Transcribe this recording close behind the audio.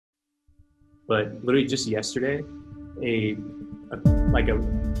but literally just yesterday, a, a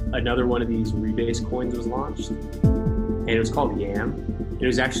another one of these Rebase coins was launched, and it was called Yam. It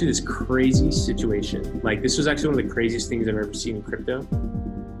was actually this crazy situation. Like, this was actually one of the craziest things I've ever seen in crypto.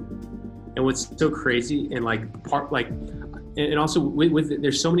 And what's so crazy and and also with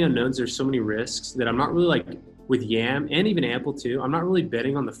there's so many unknowns, there's so many risks that I'm not really like with Yam and even Ample too. I'm not really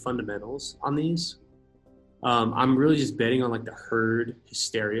betting on the fundamentals on these. I'm really just betting on like the herd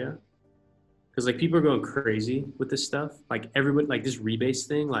hysteria, because like people are going crazy with this stuff. Like everybody, like this Rebase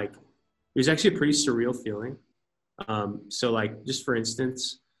thing, like it was actually a pretty surreal feeling. So like, just for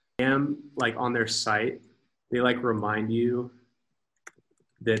instance, Yam, like on their site, they like remind you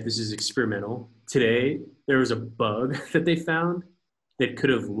that this is experimental. Today, there was a bug that they found that could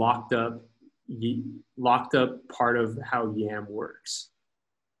have locked up part of how Yam works.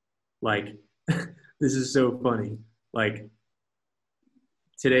 Like, this is so funny. Like,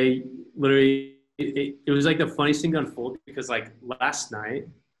 today, literally, it was like the funniest thing to unfold, because like last night,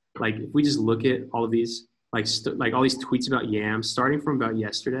 like if we just look at all of these, like all these tweets about Yam, starting from about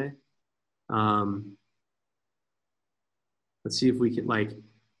yesterday. Let's see if we can, like,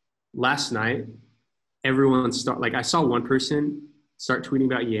 last night, I saw one person start tweeting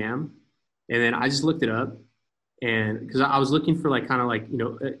about Yam, and then I just looked it up, and because I was looking for like kind of like, you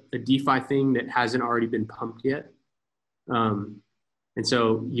know, a DeFi thing that hasn't already been pumped yet. And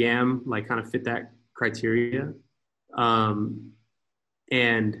so Yam like kind of fit that criteria. And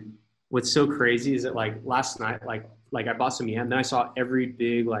what's so crazy is that like last night, like I bought some Yam, then I saw every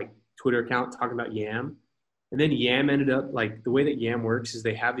big like Twitter account talking about Yam. And then Yam ended up, like, the way that Yam works is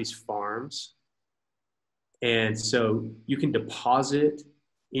they have these farms. And so you can deposit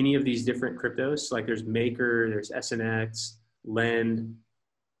any of these different cryptos. So like there's Maker, there's SNX, Lend,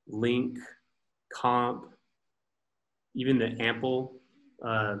 Link, Comp, even the Ample,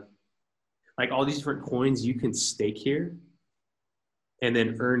 like all these different coins you can stake here and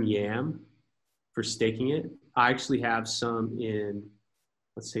then earn Yam for staking it. I actually have some in,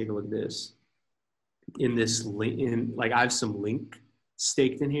 let's take a look at this. In this link, I have some Link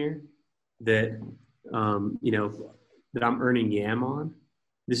staked in here that, you know, that I'm earning Yam on.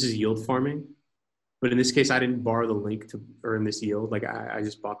 This is yield farming, but in this case, I didn't borrow the Link to earn this yield. Like I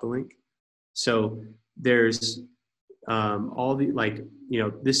just bought the Link. So there's all the, like, you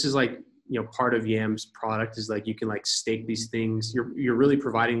know, this is like, you know, part of Yam's product is like you can like stake these things. You're really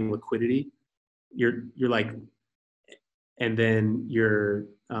providing liquidity. You're like, and then you're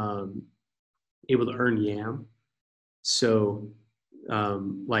able to earn Yam. So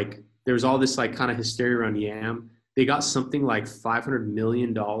like there's all this like kind of hysteria around Yam. They got something like $500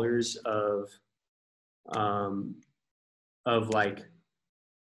 million of like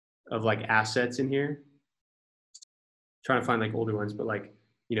assets in here. Trying to find like older ones, but like,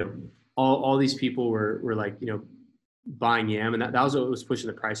 you know, all these people were like, you know, buying Yam, and that was what was pushing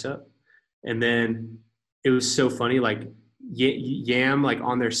the price up. And then it was so funny, like Yam, like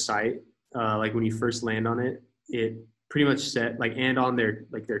on their site, like when you first land on it, it pretty much said like, and on their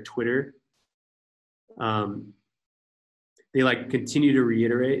like their Twitter, they like continue to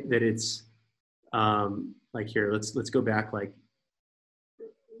reiterate that it's like, here, let's go back like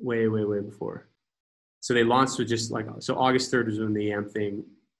way before. So they launched with just like, so August 3rd was when the Yam thing,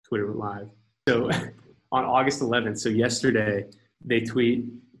 Twitter went live. So on August 11th, so yesterday, they tweet,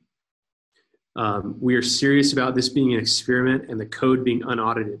 we are serious about this being an experiment and the code being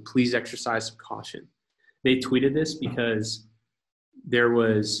unaudited. Please exercise some caution. They tweeted this because there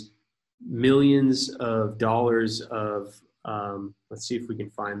was millions of dollars of, let's see if we can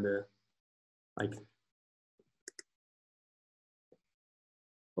find the, like,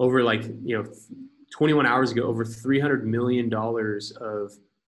 over like, you know, 21 hours ago, over $300 million of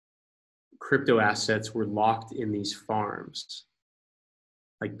crypto assets were locked in these farms.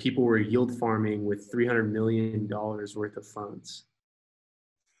 Like people were yield farming with $300 million worth of funds.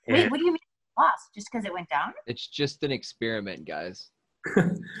 Wait, what do you mean lost? Just because it went down? It's just an experiment, guys.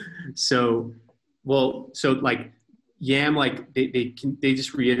 So like Yam, like they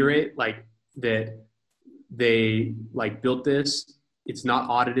just reiterate like that they like built this. It's not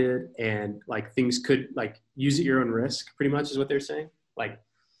audited, and like things could like use at your own risk, pretty much is what they're saying. Like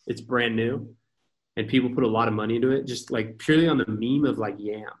it's brand new and people put a lot of money into it, just like purely on the meme of like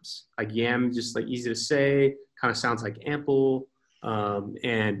Yams. Like Yam, just like easy to say, kind of sounds like Ample.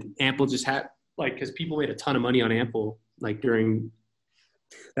 And Ample just had like, because people made a ton of money on Ample like during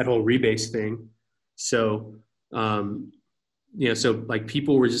that whole Rebase thing. So, you know, so like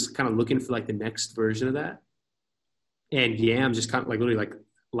people were just kind of looking for like the next version of that. And Yam just kind of like literally like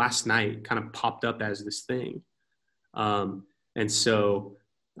last night kind of popped up as this thing. And so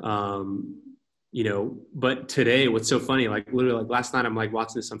but today, what's so funny, like literally like last night, I'm like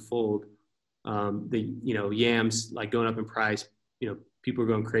watching this unfold. Yams like going up in price, people are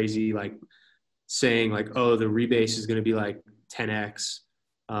going crazy, like saying like, oh, the rebase is going to be like 10x,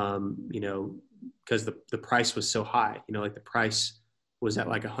 because the price was so high, like the price was at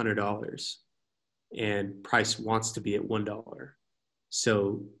like $100 and price wants to be at $1.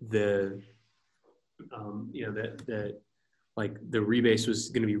 So like the rebase was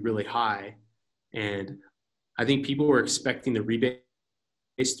going to be really high. And I think people were expecting the rebase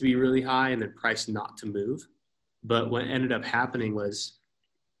to be really high and then price not to move. But what ended up happening was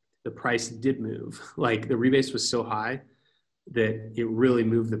the price did move. Like the rebase was so high that it really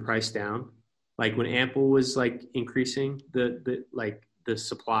moved the price down. Like when Ample was like increasing the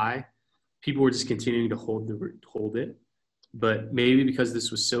supply, people were just continuing to hold it. But maybe because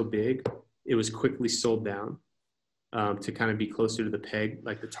this was so big, it was quickly sold down to kind of be closer to the peg,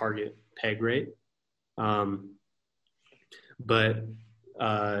 like the target peg rate. But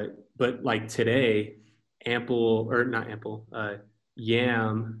like today,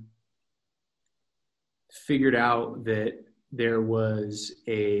 Yam figured out that there was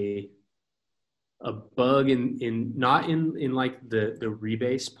a bug in not in like the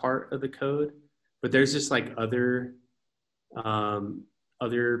rebase part of the code, but there's this like other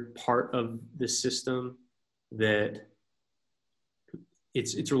part of the system that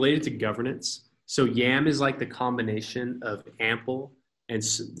it's related to governance. So Yam is like the combination of Ample and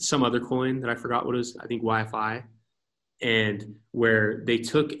some other coin that I forgot what it was, I think YFI, and where they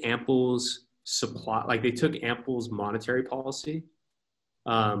took Ample's supply, like they took Ample's monetary policy,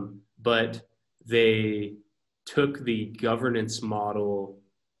 but they took the governance model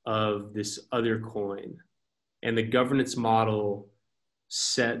of this other coin, and the governance model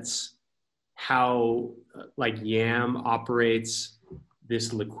sets how like Yam operates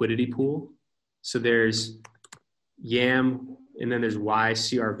this liquidity pool. So there's Yam and then there's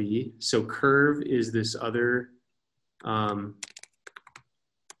YCRV. So Curve is this other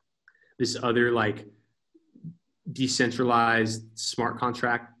like decentralized smart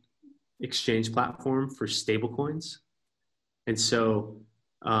contract exchange platform for stablecoins. And so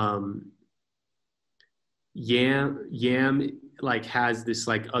Yam like has this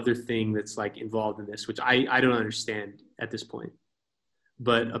like other thing that's like involved in this, which I don't understand at this point.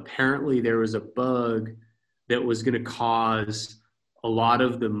 But apparently there was a bug that was going to cause a lot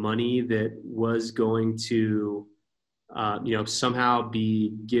of the money that was going to, somehow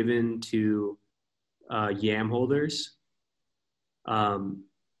be given to Yam holders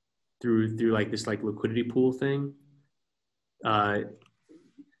through like this like liquidity pool thing.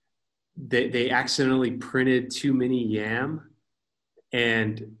 They accidentally printed too many Yam,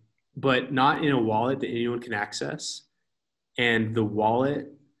 but not in a wallet that anyone can access. And the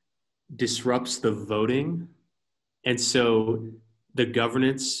wallet disrupts the voting. And so the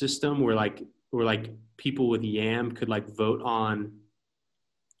governance system where people with Yam could vote on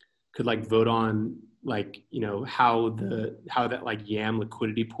how that like Yam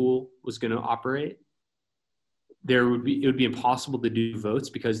liquidity pool was going to operate. It would be impossible to do votes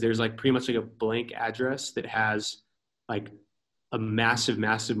because there's like pretty much like a blank address that has like a massive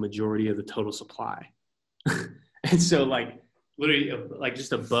majority of the total supply. And so like literally like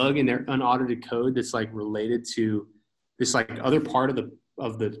just a bug in their unaudited code that's like related to this like other part of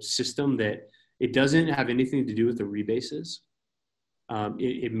the system that it doesn't have anything to do with the rebases.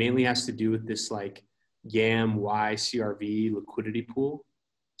 It mainly has to do with this like Yam YCRV liquidity pool.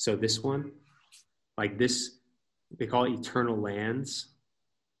 So this one, like this, they call it Eternal Lands.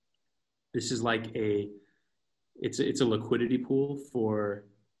 This is like it's a liquidity pool for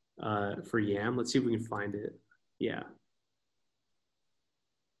Yam. Let's see if we can find it. Yeah.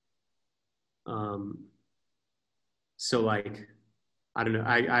 So like, I don't know.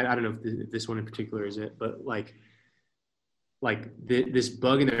 I don't know if this one in particular is it, but this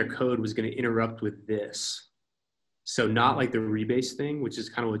bug in their code was going to interrupt with this. So not like the rebase thing, which is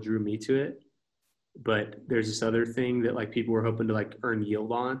kind of what drew me to it, but there's this other thing that like people were hoping to like earn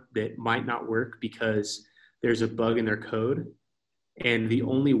yield on that might not work because there's a bug in their code. And the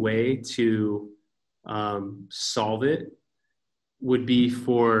only way to solve it would be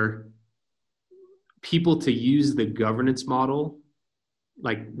for people to use the governance model,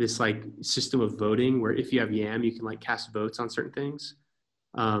 like this like system of voting where if you have Yam, you can like cast votes on certain things.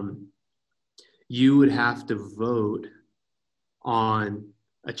 You would have to vote on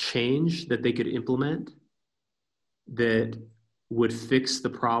a change that they could implement that would fix the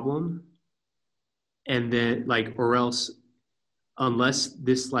problem. And then like, or else unless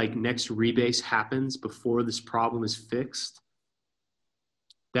this like next rebase happens before this problem is fixed,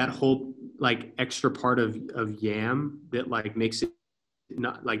 that whole like extra part of yam that like makes it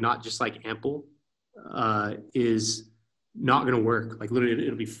not just like ample is not going to work. Like literally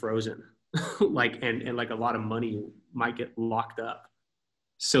it'll be frozen. Like and like a lot of money might get locked up.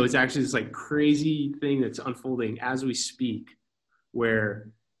 So it's actually this like crazy thing that's unfolding as we speak, where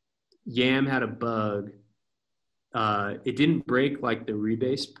Yam had a bug. It didn't break like the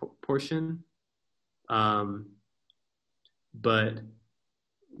rebase portion, but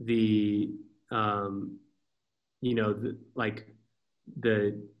the like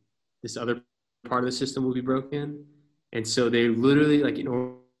this other part of the system will be broken, and so they literally like in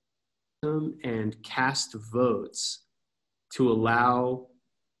order and cast votes to allow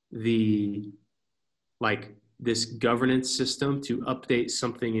the like this governance system to update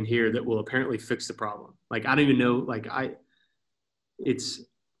something in here that will apparently fix the problem. Like I don't even know, like it's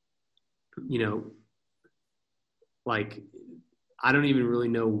like I don't even really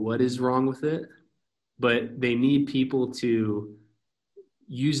know what is wrong with it, but they need people to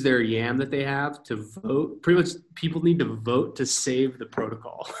use their yam that they have to vote. Pretty much people need to vote to save the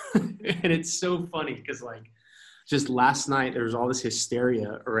protocol. And it's so funny because like just last night there was all this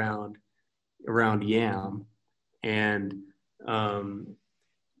hysteria around yam, and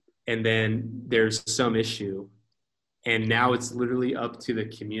then there's some issue, and now it's literally up to the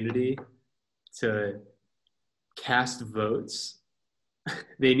community to cast votes.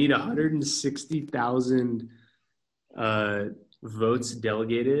 They need 160,000 votes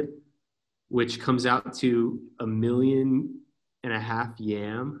delegated, which comes out to 1.5 million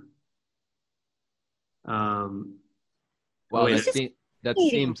yam. Wow, wait, that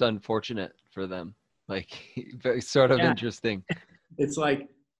seems unfortunate for them. Like, very sort of interesting. It's like,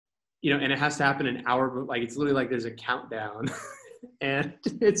 and it has to happen an hour, but like it's literally like there's a countdown, and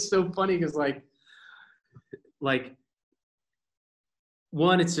it's so funny because like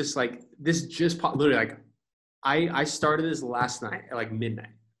one, it's just like this just literally like I started this last night at like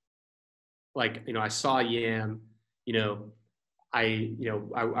midnight. Like I saw yam, I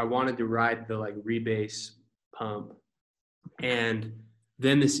wanted to ride the like rebase pump, and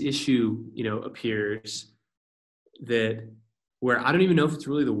then this issue appears that where I don't even know if it's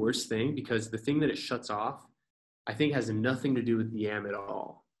really the worst thing, because the thing that it shuts off I think has nothing to do with yam at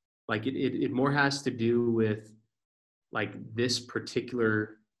all. Like it more has to do with like this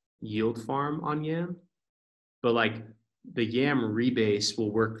particular yield farm on yam, but like the yam rebase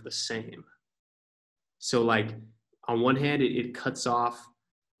will work the same. So like on one hand it cuts off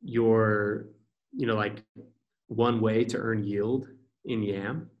your like one way to earn yield in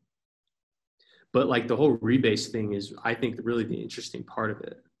yam, but like the whole rebase thing is I think really the interesting part of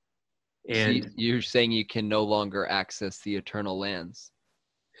it. And so you're saying you can no longer access the eternal lands.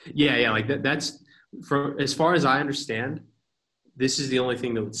 Yeah, like that's for as far as I understand, this is the only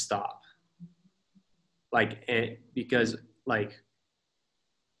thing that would stop. Like, because like,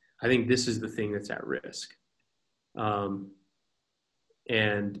 I think this is the thing that's at risk. And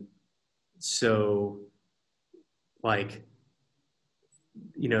so like,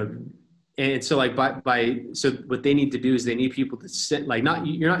 and so like so what they need to do is they need people to sit like,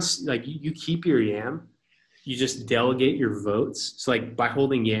 you're not like, you keep your yam, you just delegate your votes. So like by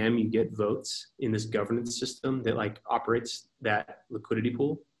holding yam, you get votes in this governance system that like operates that liquidity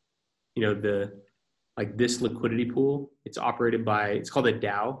pool. This liquidity pool, it's operated by, it's called a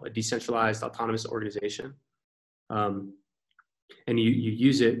DAO, a decentralized autonomous organization. And you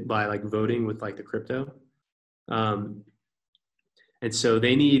use it by like voting with like the crypto. And so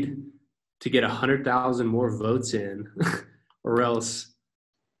they need to get 100,000 more votes in or else.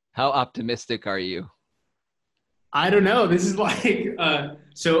 How optimistic are you? I don't know. This is like,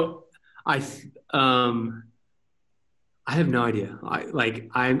 so I have no idea.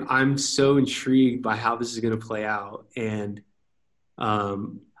 I'm so intrigued by how this is going to play out. And I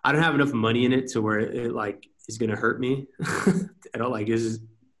don't have enough money in it to where it like is going to hurt me. I don't like, this is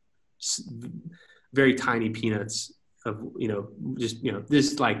very tiny peanuts of,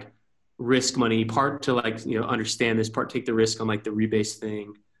 this like risk money part to like, understand this part, take the risk on like the rebase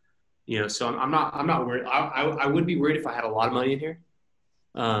thing. So I'm not worried. I would be worried if I had a lot of money in here.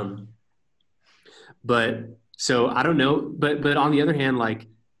 But so I don't know, but on the other hand, like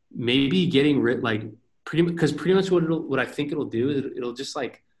maybe getting rid, like pretty much what I think it'll do is it'll just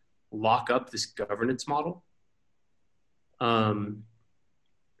like lock up this governance model.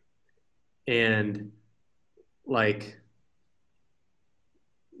 And like,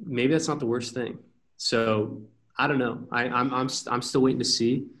 maybe that's not the worst thing. So I don't know. I'm still waiting to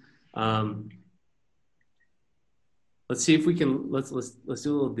see. Let's see if we can, let's do a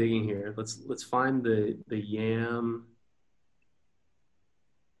little digging here. Let's find the yam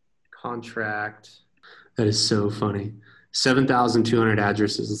contract. That is so funny. 7,200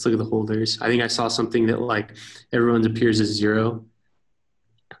 addresses. Let's look at the holders. I think I saw something that like everyone's appears as 0.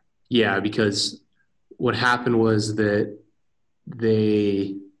 Yeah, because what happened was that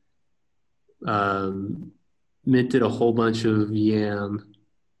they minted a whole bunch of YAM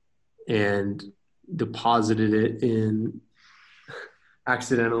and deposited it in,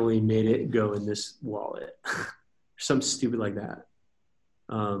 accidentally made it go in this wallet. Something stupid like that.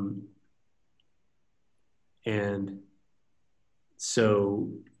 And so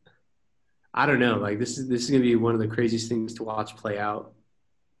I don't know, like this is going to be one of the craziest things to watch play out.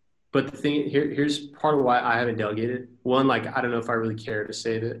 But the thing here's part of why I haven't delegated. One, like, I don't know if I really care to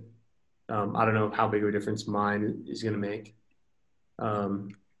save it. I don't know how big of a difference mine is going to make.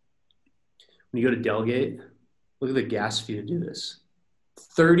 When you go to delegate, look at the gas fee to do this.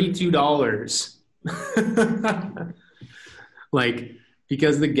 $32. Like,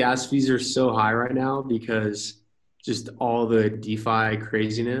 because the gas fees are so high right now, because just all the DeFi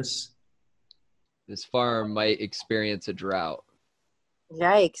craziness. This farm might experience a drought.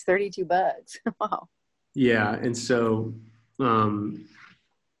 Yikes, $32. Wow. Yeah, and so I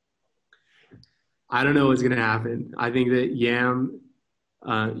don't know what's going to happen. I think that YAM,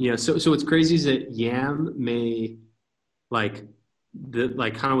 so what's crazy is that YAM may, like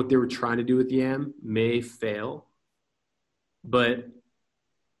kind of what they were trying to do with YAM may fail. But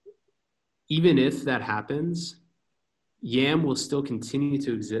even if that happens, YAM will still continue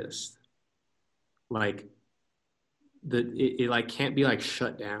to exist. Like, it like can't be like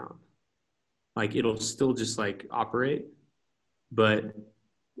shut down. Like, it'll still just like operate, but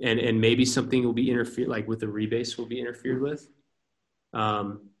and maybe something will be interfered, like with the rebase will be interfered with,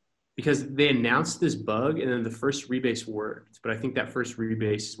 because they announced this bug and then the first rebase worked, but I think that first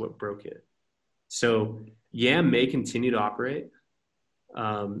rebase is what broke it. So YAM may continue to operate,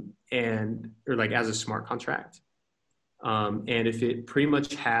 or like as a smart contract, and if it pretty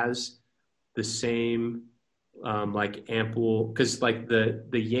much has the same like Ample, because like the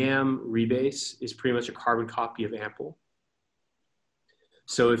YAM rebase is pretty much a carbon copy of Ample.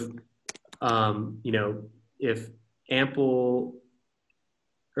 So if if Ample,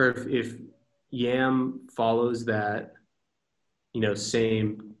 or if YAM follows that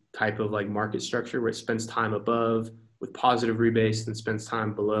same type of like market structure where it spends time above with positive rebase and spends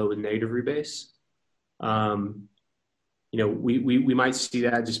time below with negative rebase, we might see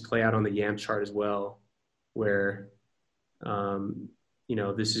that just play out on the YAM chart as well, where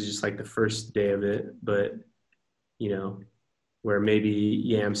this is just like the first day of it, but where maybe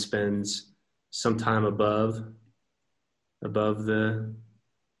YAM spends some time above, and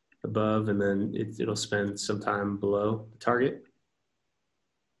then it'll spend some time below the target.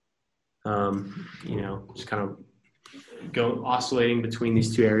 Just kind of go oscillating between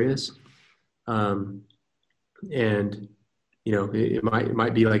these two areas, and it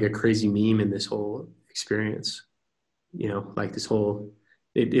might be like a crazy meme in this whole experience. Like this whole,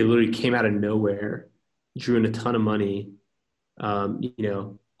 it literally came out of nowhere, drew in a ton of money,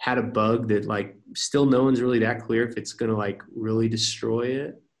 had a bug that like still no one's really that clear if it's going to like really destroy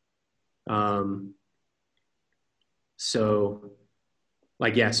it. So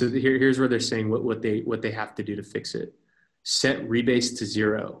here's where they're saying what they have to do to fix it. Set rebase to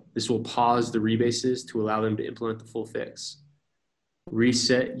 0. This will pause the rebases to allow them to implement the full fix.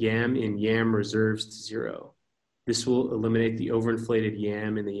 Reset YAM in YAM reserves to 0. This will eliminate the overinflated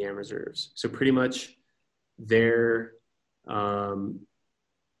YAM in the YAM reserves. So pretty much I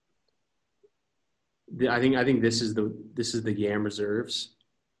think this is the YAM reserves.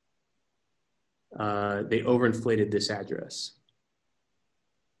 They overinflated this address.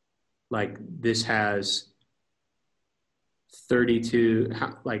 Like, this has 32,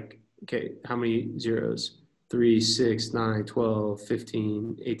 how many zeros? 3, 6, 9, 12,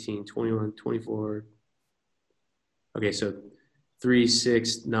 15, 18, 21, 24. Okay, so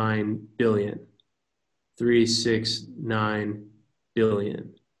 369 billion. 369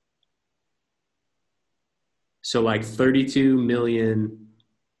 billion. So like 32 million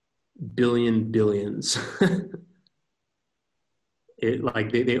billion billions. It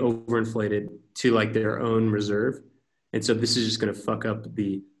like they overinflated to like their own reserve. And so this is just going to fuck up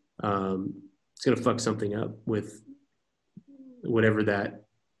it's going to fuck something up with whatever that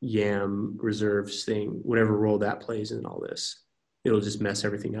YAM reserves thing, whatever role that plays in all this. It'll just mess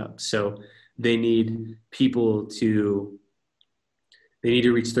everything up. So they need to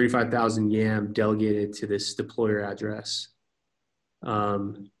reach 35,000 YAM delegated to this deployer address.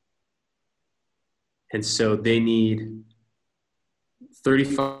 And so they need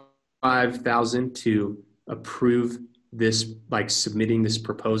 35,000 to approve this, like submitting this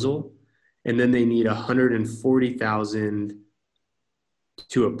proposal, and then they need 140,000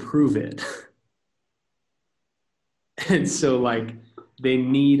 to approve it. And so like they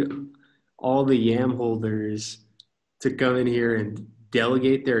need all the YAM holders to come in here and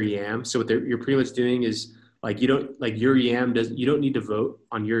delegate their YAM. So what you're pretty much doing is like, you don't like your YAM you don't need to vote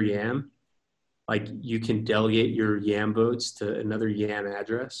on your YAM. Like you can delegate your YAM votes to another YAM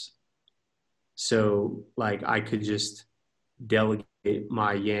address. So like I could just delegate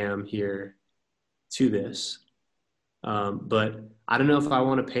my YAM here to this. But I don't know if I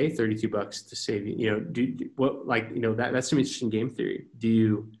want to pay $32 to save, that's some interesting game theory. Do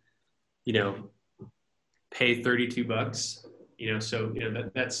you, pay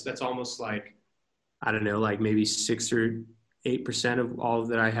 $32, that's almost like, I don't know, like maybe 6 or 8% of all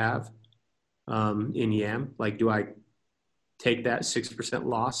that I have, in YAM. Like, do I take that 6%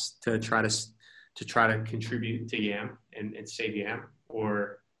 loss to try to contribute to YAM and save YAM?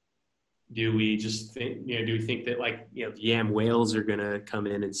 Or do we just think, do we think that like, the YAM whales are going to come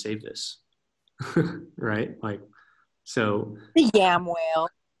in and save this? Right? Like, so the YAM whale.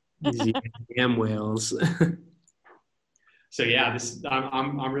 these YAM whales. So yeah,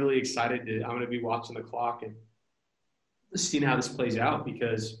 I'm really excited I'm going to be watching the clock and seeing how this plays out,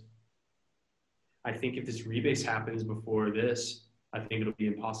 because I think if this rebase happens before this, I think it'll be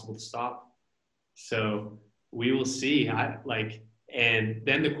impossible to stop. So we will see. And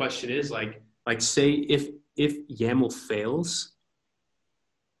then the question is like say if YAML fails,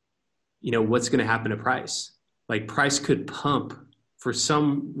 what's going to happen to price? Like price could pump for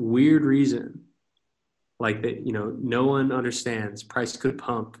some weird reason, like that, no one understands. Price could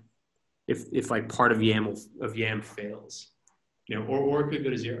pump if like part of YAM fails, or it could go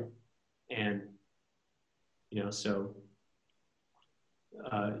to zero. And, so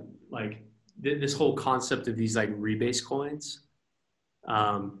like this whole concept of these like rebase coins,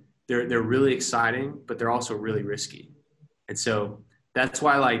 they're really exciting, but they're also really risky. And so that's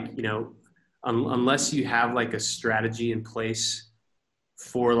why, like, unless you have like a strategy in place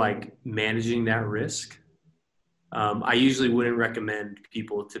for like managing that risk, I usually wouldn't recommend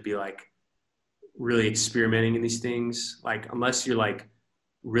people to be like really experimenting in these things, like unless you're like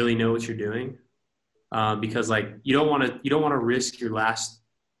really know what you're doing, because like you don't want to risk your last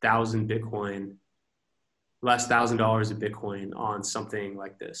 $1,000 of Bitcoin on something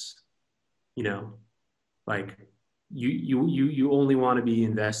like this. Like you only want to be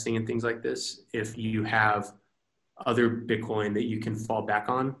investing in things like this if you have other Bitcoin that you can fall back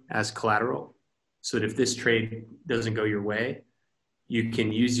on as collateral, so that if this trade doesn't go your way, you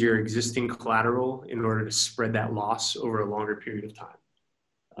can use your existing collateral in order to spread that loss over a longer period of time.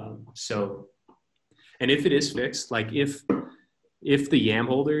 And if it is fixed, like if the YAM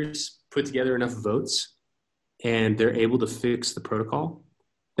holders put together enough votes and they're able to fix the protocol,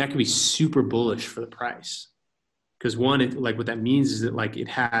 that could be super bullish for the price. Because what that means is that like it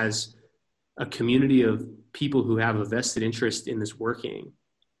has a community of people who have a vested interest in this working,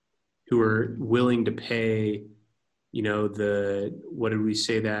 who are willing to pay, what did we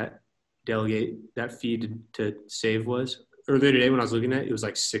say that delegate that fee to save was? Earlier today when I was looking at it, it was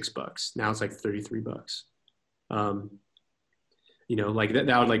like $6. Now it's like $33. Like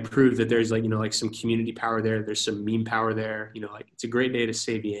that would like prove that there's like, like some community power there. There's some meme power there, like it's a great day to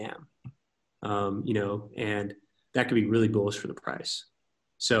save YAM, and that could be really bullish for the price.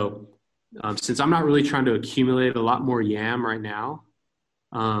 So since I'm not really trying to accumulate a lot more YAM right now,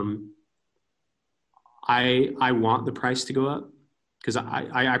 I want the price to go up, because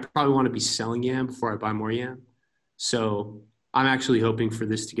I probably want to be selling YAM before I buy more YAM. So I'm actually hoping for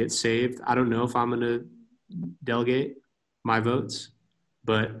this to get saved. I don't know if I'm going to delegate my votes,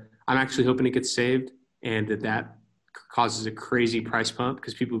 but I'm actually hoping it gets saved, and that causes a crazy price pump,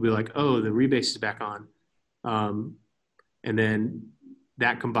 because people will be like, oh, the rebase is back on. And then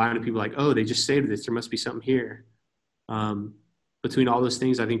that combined with people like, oh, they just saved this, there must be something here. Between all those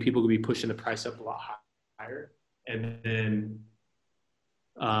things, I think people could be pushing the price up a lot higher. And then,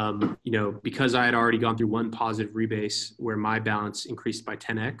 because I had already gone through one positive rebase where my balance increased by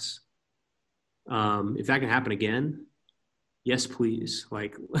 10x, if that can happen again, yes, please.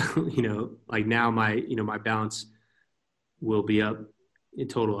 Like, like now my balance will be up in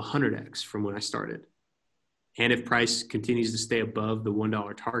total 100x from when I started. And if price continues to stay above the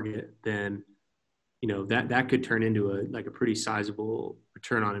 $1 target, then, that could turn into a pretty sizable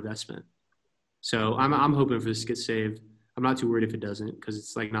return on investment. So I'm hoping for this to get saved. I'm not too worried if it doesn't, because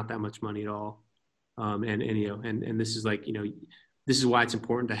it's like not that much money at all. And this is like, this is why it's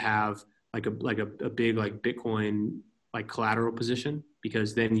important to have like a big like Bitcoin like collateral position,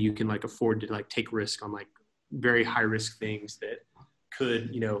 because then you can like afford to like take risk on like very high risk things that could,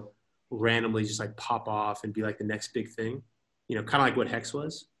 you know, randomly just like pop off and be like the next big thing, you know, kind of like what Hex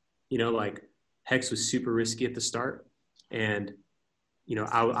was, you know, like Hex was super risky at the start. And, you know,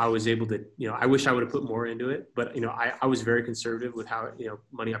 I was able to, you know, I wish I would have put more into it, but, you know, I was very conservative with how, you know,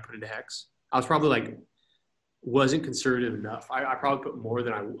 money I put into Hex. I was probably like, wasn't conservative enough. I probably put more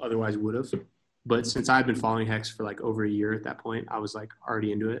than I otherwise would have. But since I've been following Hex for like over a year at that point, I was like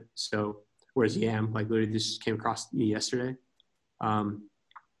already into it. So whereas Yam, like literally just came across me yesterday.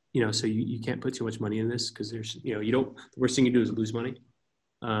 You know, so you can't put too much money in this because there's, you know, you don't, the worst thing you do is lose money.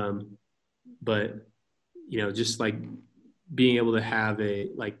 But, you know, just like being able to have a,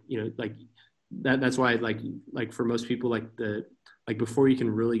 like, you know, like that's why like for most people, like before you can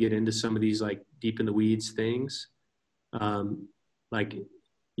really get into some of these like deep in the weeds things, like,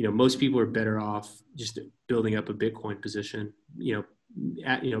 you know, most people are better off just building up a Bitcoin position, you know,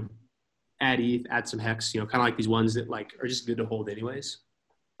 add ETH, add some Hex, you know, kind of like these ones that like are just good to hold anyways.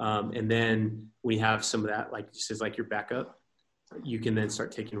 And then when you have some of that, like just as like your backup, you can then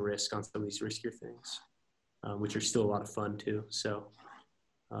start taking risk on some of these riskier things, which are still a lot of fun too. So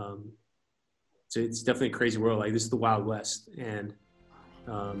it's definitely a crazy world. Like this is the Wild West, and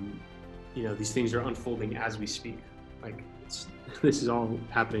you know, these things are unfolding as we speak. Like this is all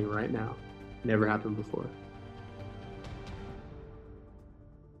happening right now. Never happened before.